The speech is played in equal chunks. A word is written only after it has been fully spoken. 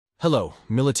Hello,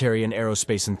 military and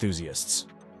aerospace enthusiasts.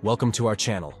 Welcome to our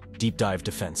channel, Deep Dive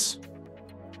Defense.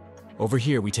 Over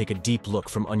here we take a deep look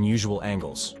from unusual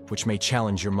angles, which may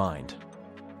challenge your mind.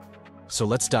 So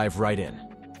let's dive right in.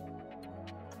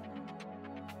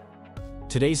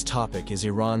 Today's topic is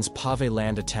Iran's Paveh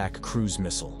land attack cruise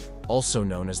missile, also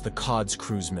known as the Qods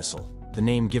cruise missile, the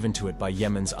name given to it by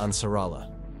Yemen's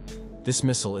Ansarallah. This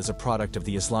missile is a product of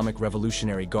the Islamic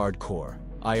Revolutionary Guard Corps,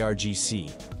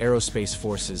 IRGC, Aerospace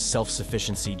Forces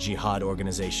Self-Sufficiency Jihad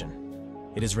Organization.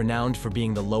 It is renowned for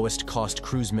being the lowest-cost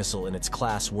cruise missile in its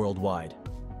class worldwide.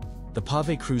 The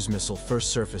Paveh cruise missile first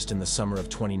surfaced in the summer of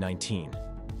 2019,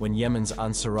 when Yemen's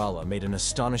Ansarallah made an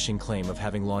astonishing claim of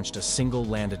having launched a single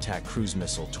land attack cruise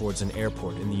missile towards an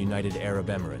airport in the United Arab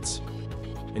Emirates.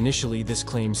 Initially, this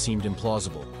claim seemed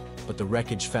implausible, but the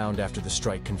wreckage found after the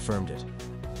strike confirmed it.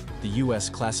 The US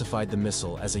classified the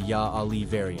missile as a Ya Ali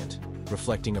variant,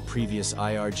 reflecting a previous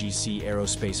IRGC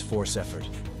Aerospace Force effort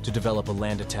to develop a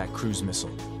land attack cruise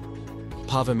missile.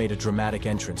 Paveh made a dramatic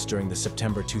entrance during the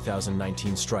September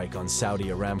 2019 strike on Saudi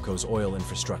Aramco's oil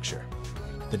infrastructure.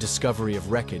 The discovery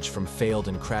of wreckage from failed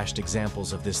and crashed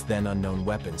examples of this then-unknown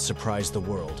weapon surprised the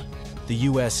world. The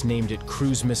US named it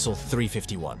Cruise Missile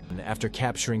 351 after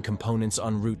capturing components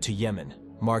en route to Yemen,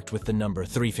 marked with the number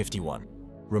 351.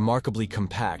 Remarkably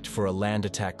compact for a land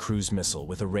attack cruise missile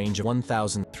with a range of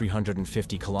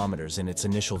 1,350 kilometers in its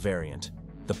initial variant,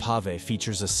 the Paveh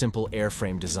features a simple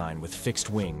airframe design with fixed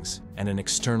wings and an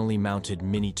externally mounted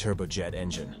mini turbojet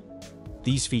engine.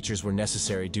 These features were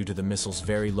necessary due to the missile's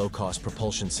very low-cost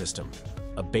propulsion system,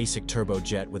 a basic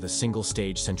turbojet with a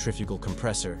single-stage centrifugal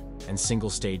compressor and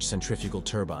single-stage centrifugal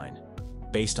turbine,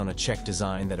 based on a Czech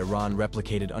design that Iran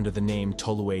replicated under the name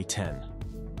Tolue-10.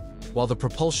 While the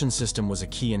propulsion system was a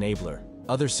key enabler,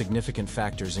 other significant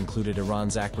factors included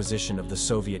Iran's acquisition of the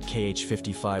Soviet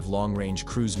Kh-55 long-range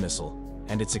cruise missile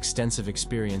and its extensive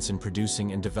experience in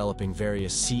producing and developing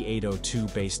various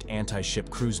C-802-based anti-ship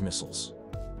cruise missiles.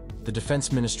 The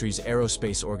Defense Ministry's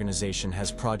Aerospace organization has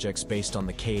projects based on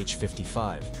the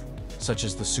Kh-55, such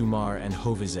as the Sumar and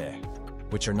Hovizeh,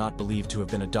 which are not believed to have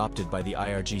been adopted by the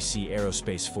IRGC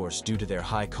Aerospace Force due to their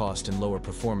high cost and lower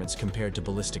performance compared to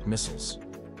ballistic missiles.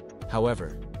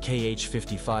 However,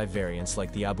 Kh-55 variants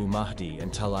like the Abu Mahdi and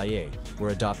Talaye were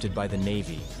adopted by the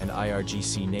Navy and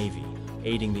IRGC Navy,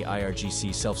 aiding the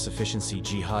IRGC Self-Sufficiency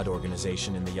Jihad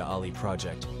Organization in the Ya Ali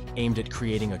project, aimed at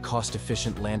creating a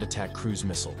cost-efficient land attack cruise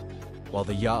missile. While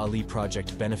the Ya Ali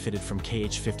project benefited from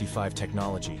Kh-55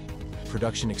 technology,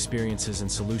 production experiences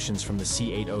and solutions from the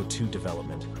C-802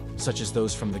 development, such as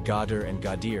those from the Ghadir and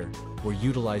Ghadir, were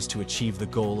utilized to achieve the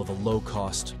goal of a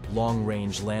low-cost,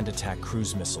 long-range land attack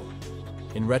cruise missile.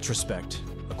 In retrospect,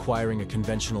 acquiring a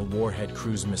conventional warhead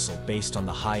cruise missile based on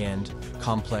the high-end,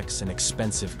 complex, and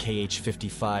expensive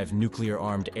Kh-55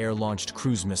 nuclear-armed air-launched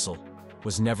cruise missile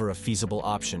was never a feasible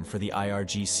option for the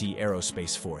IRGC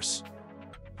Aerospace Force.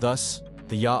 Thus,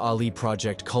 the Ya Ali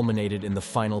project culminated in the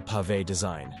final Paveh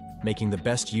design, making the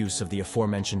best use of the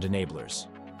aforementioned enablers.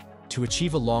 To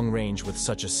achieve a long range with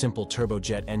such a simple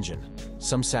turbojet engine,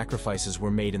 some sacrifices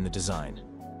were made in the design,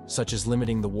 such as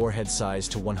limiting the warhead size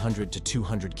to 100 to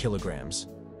 200 kilograms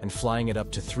and flying it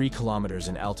up to 3 kilometers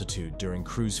in altitude during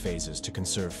cruise phases to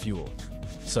conserve fuel.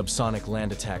 Subsonic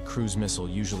land attack cruise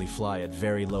missiles usually fly at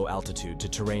very low altitude to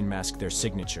terrain mask their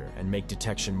signature and make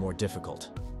detection more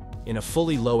difficult. In a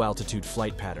fully low-altitude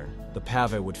flight pattern, the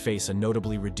Paveh would face a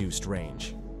notably reduced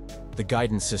range. The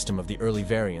guidance system of the early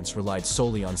variants relied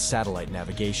solely on satellite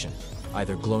navigation,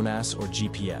 either GLONASS or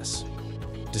GPS.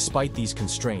 Despite these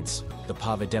constraints, the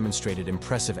Paveh demonstrated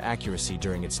impressive accuracy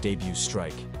during its debut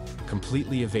strike,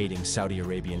 completely evading Saudi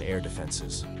Arabian air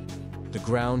defenses. The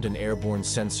ground and airborne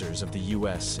sensors of the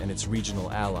US and its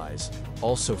regional allies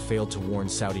also failed to warn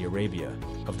Saudi Arabia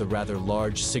of the rather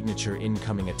large signature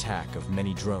incoming attack of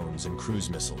many drones and cruise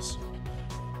missiles.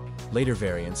 Later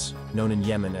variants, known in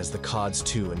Yemen as the Qods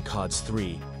 2 and Qods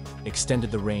 3,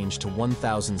 extended the range to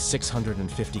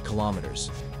 1,650 kilometers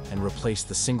and replaced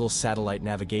the single satellite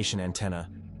navigation antenna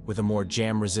with a more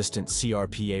jam-resistant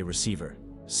CRPA receiver,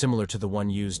 similar to the one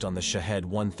used on the Shahed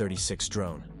 136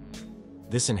 drone.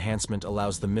 This enhancement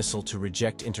allows the missile to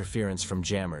reject interference from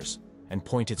jammers and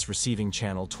point its receiving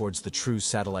channel towards the true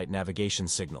satellite navigation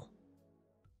signal.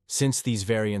 Since these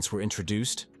variants were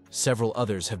introduced, several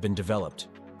others have been developed,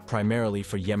 primarily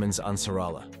for Yemen's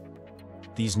Ansarallah.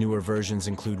 These newer versions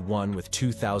include one with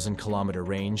 2,000-kilometer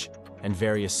range and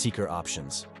various seeker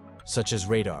options, such as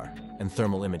radar and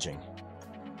thermal imaging.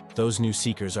 Those new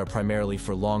seekers are primarily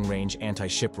for long-range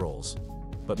anti-ship roles,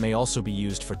 but may also be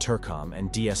used for TERCOM and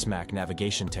DSMAC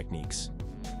navigation techniques.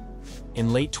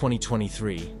 In late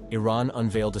 2023, Iran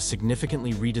unveiled a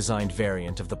significantly redesigned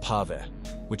variant of the Paveh,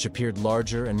 which appeared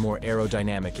larger and more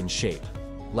aerodynamic in shape,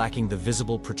 lacking the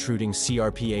visible protruding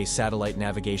CRPA satellite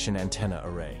navigation antenna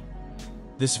array.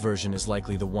 This version is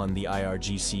likely the one the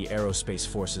IRGC Aerospace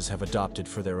forces have adopted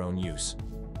for their own use,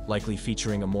 likely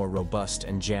featuring a more robust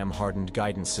and jam-hardened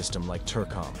guidance system like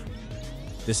TERCOM.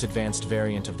 This advanced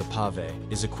variant of the Paveh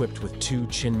is equipped with two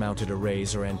chin-mounted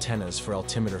arrays or antennas for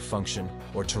altimeter function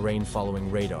or terrain-following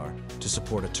radar to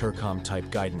support a TERCOM-type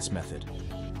guidance method.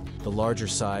 The larger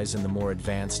size and the more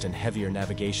advanced and heavier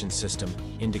navigation system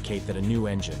indicate that a new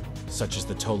engine, such as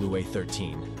the Tolu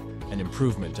A-13, an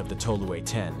improvement of the Tolu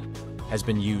A-10, has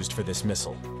been used for this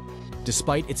missile.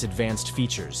 Despite its advanced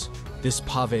features, this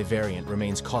Paveh variant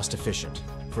remains cost-efficient,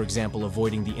 for example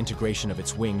avoiding the integration of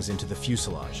its wings into the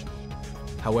fuselage.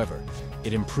 However,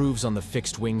 it improves on the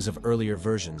fixed wings of earlier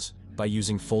versions by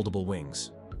using foldable wings.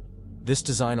 This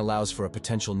design allows for a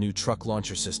potential new truck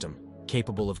launcher system,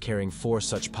 capable of carrying 4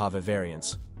 such Paveh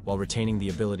variants, while retaining the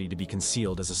ability to be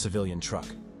concealed as a civilian truck.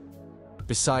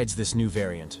 Besides this new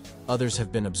variant, others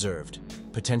have been observed,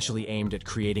 potentially aimed at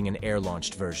creating an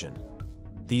air-launched version.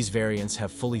 These variants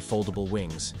have fully foldable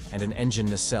wings and an engine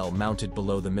nacelle mounted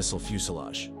below the missile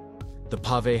fuselage. The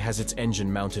Paveh has its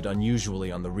engine mounted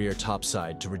unusually on the rear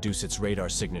topside to reduce its radar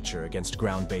signature against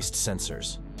ground-based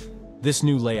sensors. This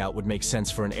new layout would make sense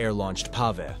for an air-launched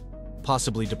Paveh,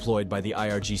 possibly deployed by the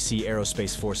IRGC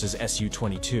Aerospace Force's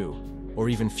Su-22, or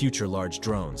even future large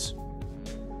drones.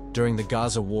 During the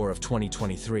Gaza War of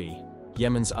 2023,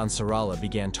 Yemen's Ansarallah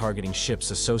began targeting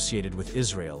ships associated with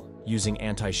Israel using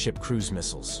anti-ship cruise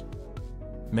missiles.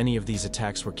 Many of these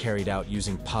attacks were carried out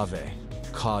using Paveh,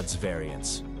 Qods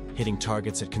variants, hitting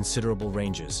targets at considerable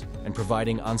ranges and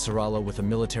providing Ansarallah with a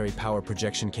military power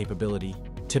projection capability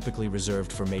typically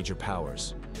reserved for major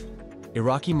powers.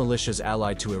 Iraqi militias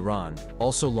allied to Iran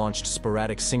also launched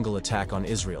sporadic single attack on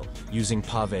Israel using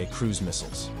Paveh cruise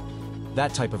missiles.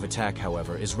 That type of attack,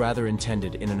 however, is rather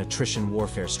intended in an attrition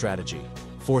warfare strategy,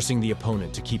 forcing the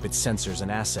opponent to keep its sensors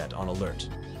and asset on alert.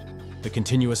 The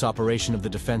continuous operation of the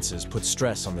defenses puts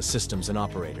stress on the systems and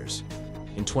operators.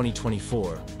 In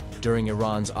 2024, during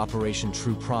Iran's Operation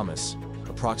True Promise,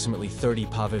 approximately 30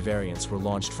 Paveh variants were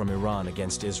launched from Iran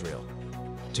against Israel.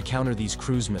 To counter these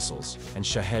cruise missiles and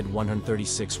Shahed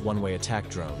 136 one-way attack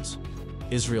drones,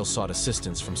 Israel sought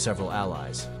assistance from several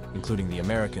allies, including the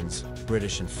Americans,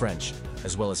 British and French,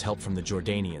 as well as help from the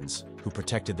Jordanians, who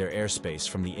protected their airspace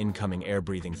from the incoming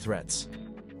air-breathing threats.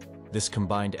 This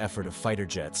combined effort of fighter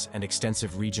jets and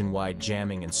extensive region-wide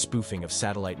jamming and spoofing of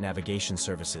satellite navigation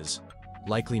services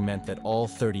likely meant that all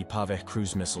 30 Paveh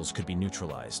cruise missiles could be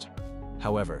neutralized.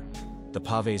 However, the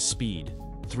Paveh's speed,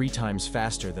 3 times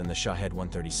faster than the Shahed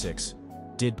 136,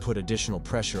 did put additional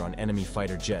pressure on enemy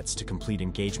fighter jets to complete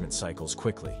engagement cycles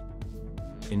quickly.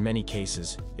 In many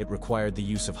cases, it required the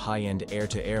use of high-end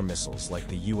air-to-air missiles like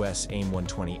the US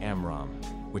AIM-120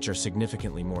 AMRAAM, which are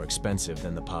significantly more expensive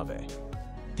than the Paveh.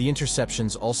 The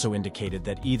interceptions also indicated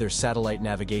that either satellite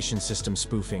navigation system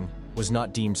spoofing was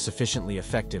not deemed sufficiently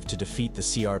effective to defeat the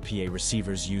CRPA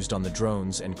receivers used on the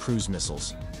drones and cruise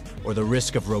missiles, or the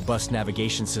risk of robust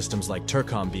navigation systems like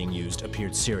TERCOM being used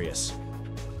appeared serious.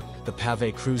 The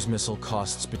Paveh cruise missile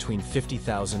costs between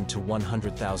 $50,000 to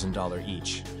 $100,000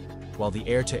 each, while the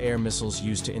air-to-air missiles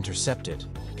used to intercept it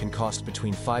can cost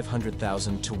between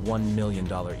 $500,000 to $1 million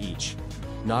each,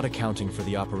 not accounting for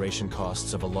the operation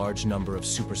costs of a large number of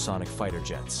supersonic fighter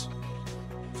jets.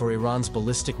 For Iran's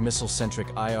ballistic missile-centric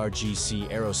IRGC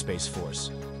Aerospace Force,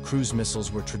 cruise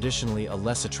missiles were traditionally a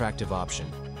less attractive option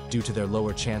due to their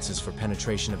lower chances for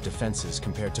penetration of defenses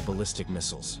compared to ballistic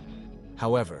missiles.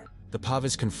 However, the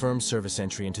Paveh's confirmed service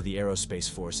entry into the Aerospace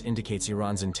Force indicates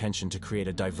Iran's intention to create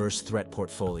a diverse threat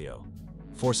portfolio,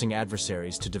 forcing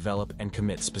adversaries to develop and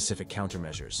commit specific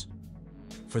countermeasures.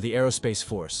 For the Aerospace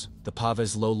Force, the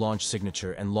Paveh's low launch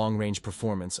signature and long-range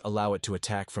performance allow it to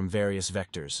attack from various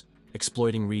vectors,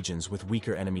 exploiting regions with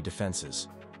weaker enemy defenses.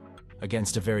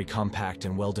 Against a very compact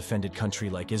and well-defended country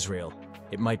like Israel,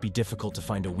 it might be difficult to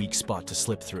find a weak spot to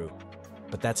slip through,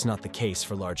 but that's not the case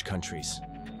for large countries.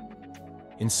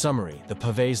 In summary, the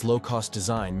Paveh's low-cost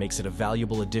design makes it a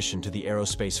valuable addition to the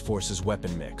Aerospace Force's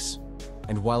weapon mix.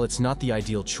 And while it's not the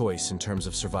ideal choice in terms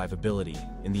of survivability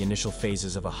in the initial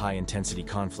phases of a high-intensity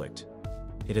conflict,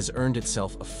 it has earned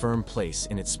itself a firm place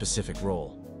in its specific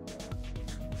role.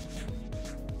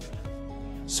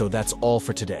 So that's all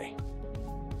for today.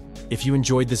 If you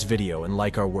enjoyed this video and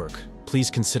like our work, please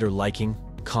consider liking,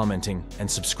 commenting, and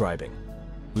subscribing.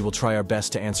 We will try our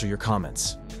best to answer your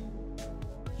comments.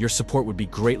 Your support would be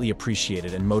greatly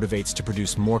appreciated and motivates to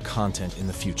produce more content in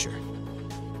the future.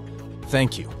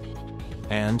 Thank you.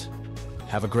 and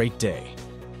have a great day.